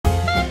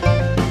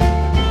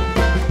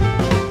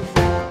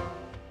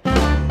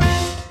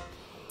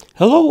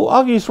Hello,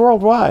 Augies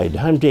Worldwide.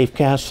 I'm Dave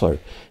Kassler,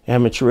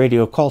 amateur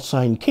radio call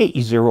sign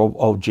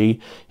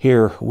KE0OG,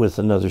 here with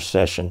another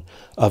session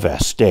of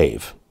Ask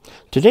Dave.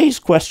 Today's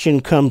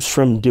question comes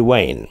from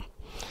DeWayne.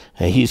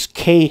 He's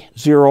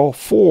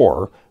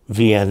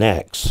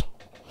K04VNX.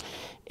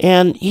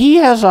 And he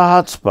has a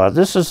hotspot.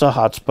 This is a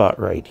hotspot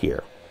right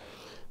here.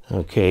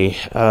 Okay,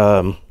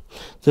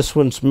 this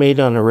one's made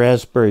on a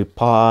Raspberry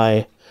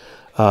Pi.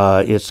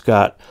 It's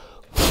got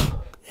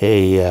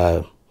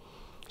a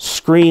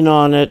screen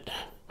on it.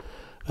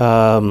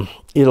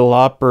 It'll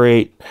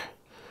operate.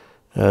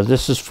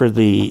 This is for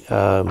the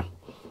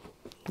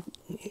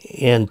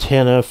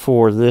antenna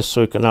for this,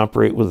 so it can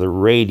operate with a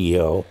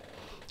radio.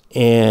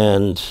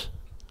 And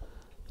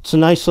it's a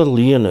nice little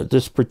unit.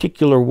 This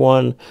particular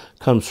one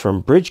comes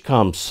from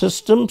Bridgecom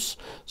Systems.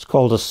 It's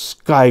called a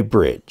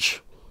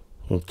SkyBridge.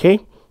 Okay,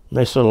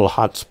 nice little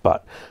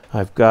hotspot.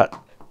 I've got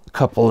a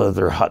couple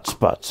other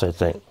hotspots, I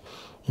think,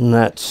 and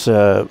that's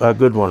a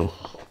good one.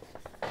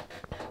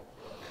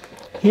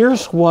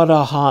 Here's what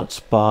a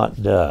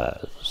hotspot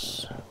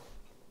does.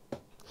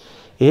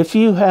 If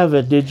you have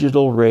a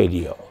digital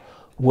radio,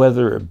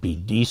 whether it be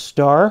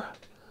D-Star,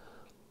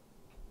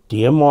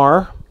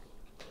 DMR,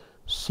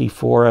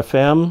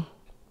 C4FM,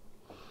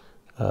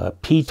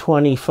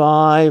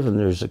 P25, and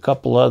there's a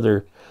couple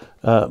other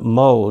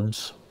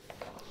modes,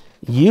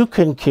 you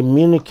can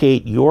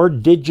communicate your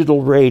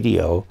digital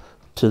radio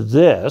to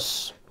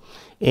this,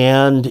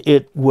 and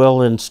it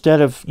will,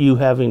 instead of you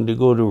having to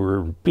go to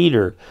a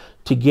repeater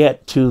to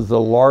get to the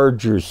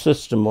larger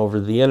system over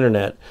the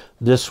internet,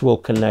 this will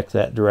connect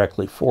that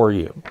directly for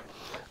you.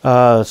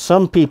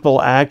 Some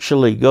people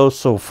actually go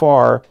so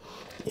far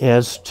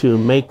as to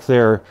make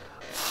their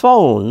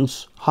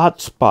phones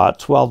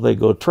hotspots while they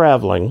go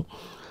traveling,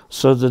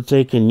 so that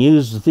they can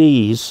use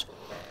these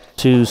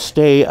to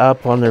stay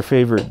up on their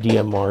favorite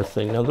DMR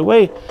thing. Now, the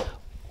way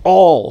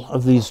all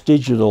of these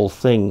digital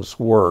things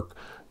work,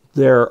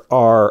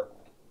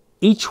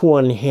 each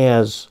one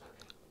has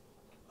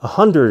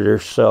 100 or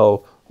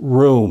so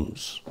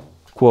rooms,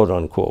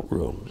 quote-unquote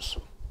rooms.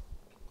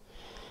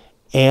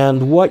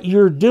 And what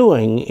you're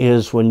doing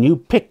is, when you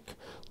pick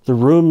the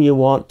room you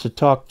want to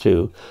talk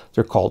to,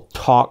 they're called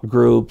talk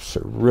groups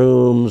or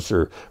rooms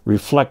or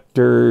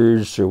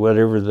reflectors or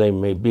whatever they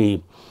may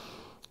be,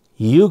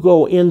 you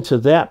go into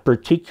that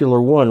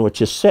particular one, which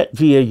is set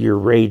via your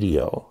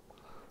radio,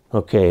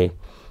 okay?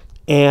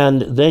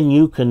 And then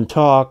you can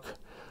talk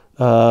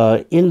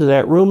into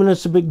that room, and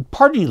it's a big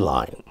party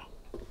line.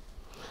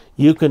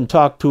 You can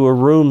talk to a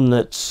room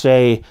that's,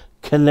 say,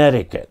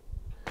 Connecticut,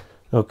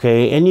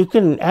 okay? And you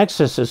can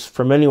access this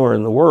from anywhere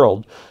in the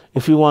world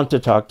if you want to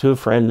talk to a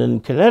friend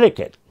in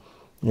Connecticut,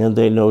 and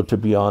they know to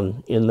be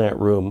in that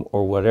room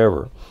or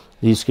whatever.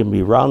 These can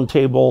be round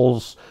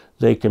tables.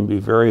 They can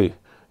be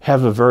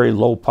have a very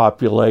low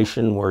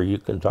population where you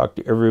can talk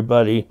to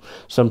everybody.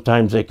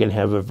 Sometimes they can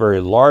have a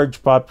very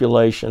large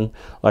population,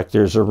 like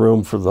there's a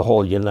room for the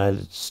whole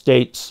United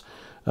States.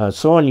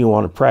 So on, you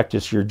want to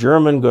practice your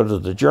German, go to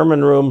the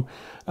German room.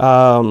 There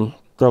are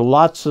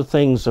lots of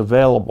things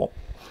available.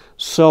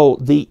 So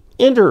the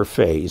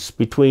interface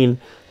between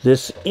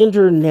this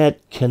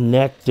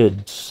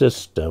internet-connected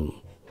system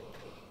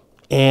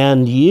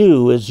and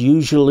you is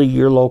usually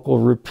your local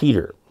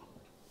repeater,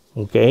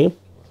 okay?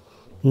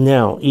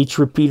 Now, each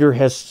repeater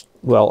has,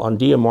 well, on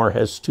DMR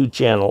has 2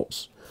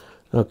 channels,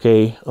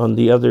 okay? On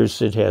the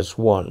others, it has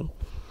 1.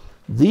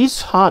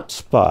 These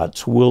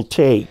hotspots will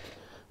take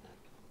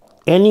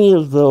any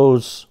of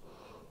those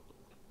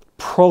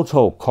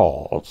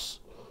protocols,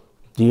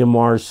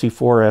 DMR,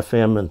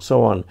 C4FM, and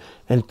so on,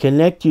 and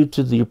connect you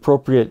to the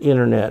appropriate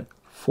internet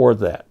for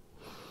that.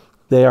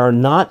 They are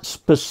not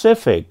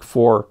specific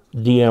for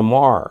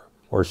DMR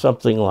or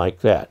something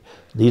like that.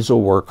 These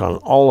will work on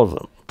all of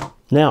them.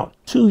 Now,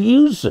 to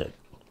use it,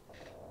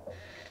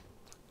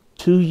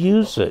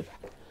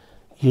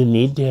 you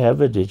need to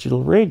have a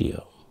digital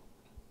radio.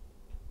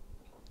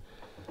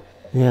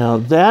 Now,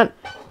 that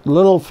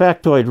little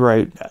factoid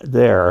right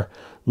there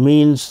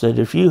means that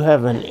if you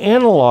have an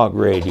analog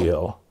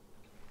radio,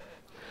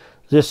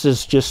 this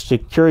is just a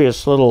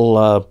curious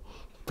little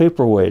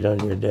paperweight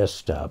on your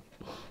desktop,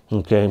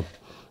 okay?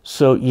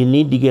 So you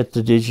need to get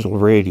the digital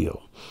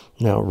radio.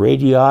 Now,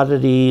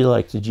 Radioddity,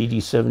 like the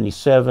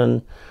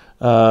GD77,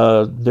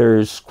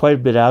 there's quite a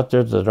bit out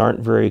there that aren't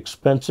very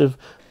expensive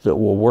that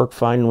will work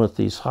fine with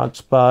these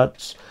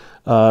hotspots.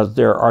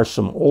 There are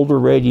some older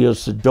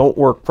radios that don't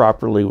work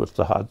properly with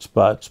the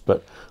hotspots,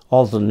 but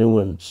all the new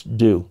ones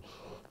do.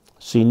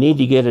 So you need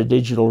to get a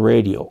digital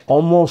radio.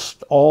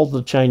 Almost all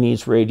the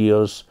Chinese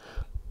radios,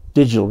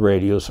 digital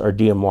radios, are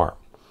DMR.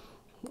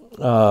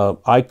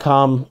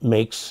 ICOM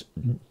makes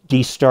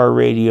D-Star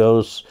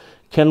radios,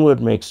 Kenwood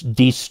makes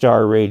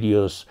D-Star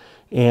radios,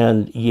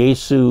 and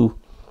Yaesu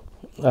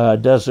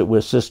does it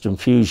with System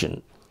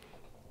Fusion.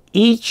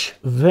 Each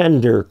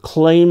vendor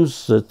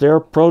claims that their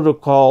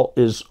protocol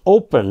is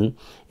open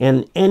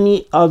and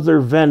any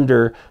other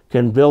vendor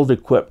can build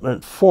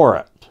equipment for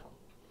it.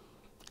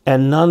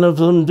 And none of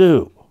them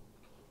do.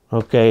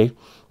 Okay?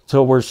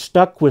 So we're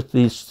stuck with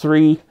these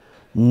 3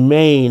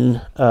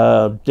 main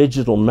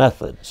digital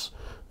methods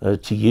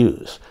to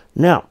use.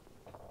 Now,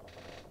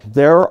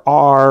 there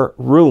are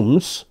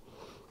rooms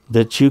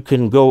that you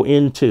can go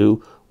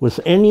into with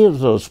any of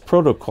those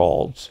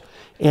protocols,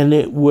 and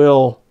it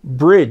will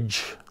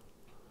bridge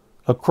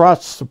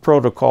across the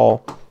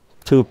protocol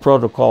to a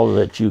protocol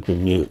that you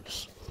can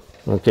use.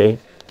 Okay,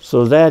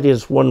 so that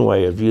is one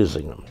way of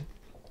using them.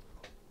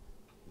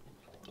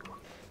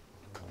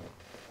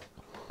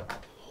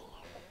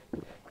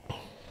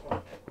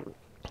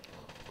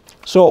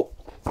 So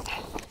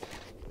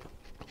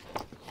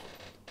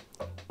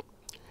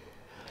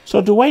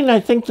DeWayne, I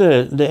think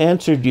the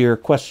answer to your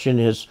question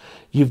is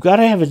you've got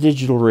to have a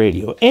digital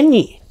radio,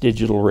 any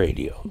digital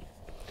radio,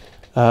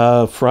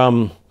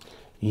 from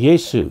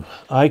Yaesu,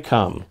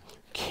 ICOM,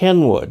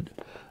 Kenwood,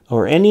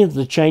 or any of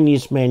the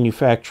Chinese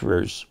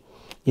manufacturers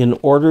in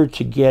order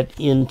to get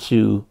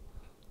into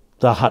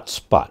the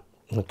hotspot.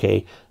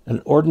 Okay,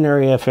 an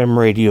ordinary FM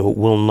radio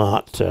will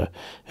not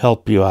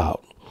help you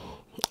out.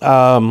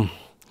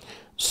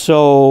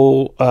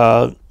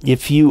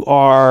 If you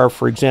are,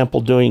 for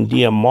example, doing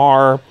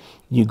DMR,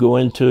 you go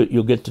into it,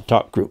 you'll get to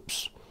talk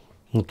groups.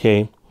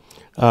 Okay.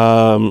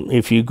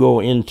 If you go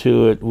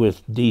into it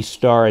with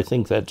D-Star, I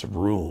think that's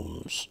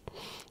rooms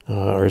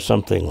or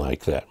something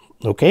like that.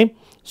 Okay.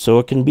 So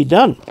it can be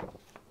done.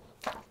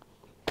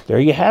 There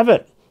you have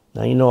it.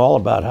 Now you know all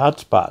about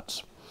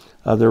hotspots.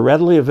 They're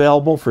readily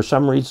available. For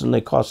some reason,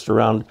 they cost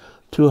around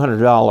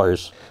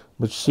 $200,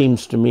 which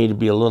seems to me to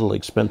be a little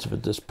expensive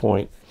at this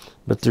point.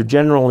 But they're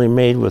generally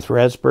made with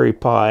Raspberry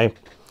Pi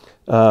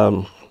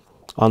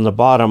on the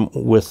bottom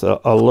with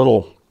a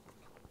little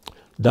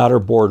daughter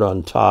board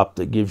on top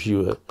that gives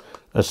you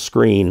a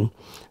screen.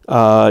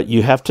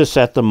 You have to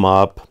set them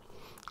up.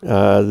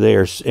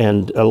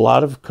 And a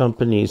lot of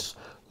companies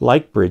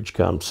like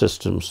Bridgecom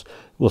Systems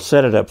will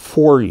set it up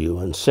for you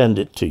and send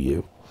it to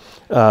you.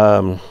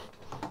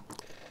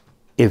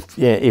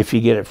 If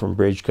you get it from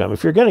Bridgecom.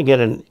 If you're going to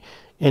get an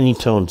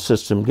Anytone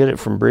system, get it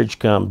from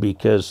Bridgecom,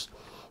 because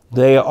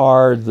they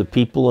are the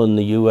people in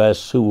the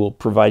U.S. who will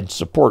provide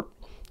support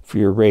for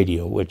your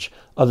radio, which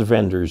other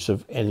vendors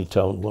of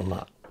Anytone will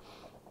not.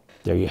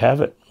 There you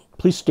have it.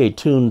 Please stay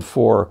tuned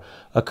for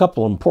a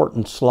couple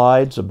important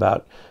slides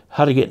about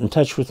how to get in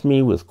touch with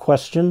me with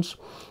questions,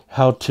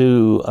 how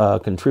to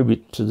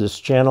contribute to this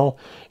channel,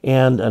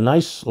 and a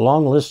nice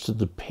long list of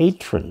the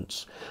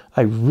patrons.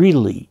 I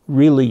really,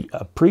 really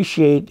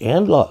appreciate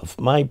and love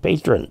my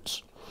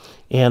patrons.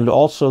 And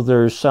also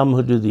there's some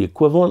who do the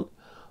equivalent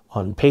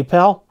on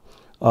PayPal,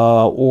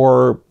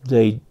 or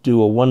they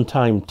do a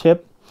one-time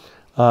tip.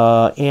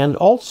 And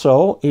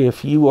also,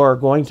 if you are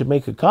going to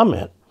make a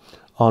comment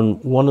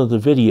on one of the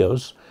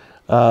videos,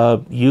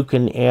 you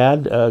can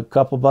add a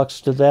couple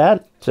bucks to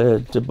that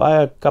to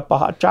buy a cup of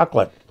hot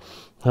chocolate.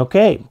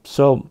 Okay,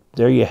 so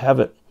there you have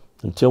it.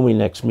 Until we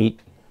next meet,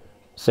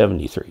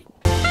 73.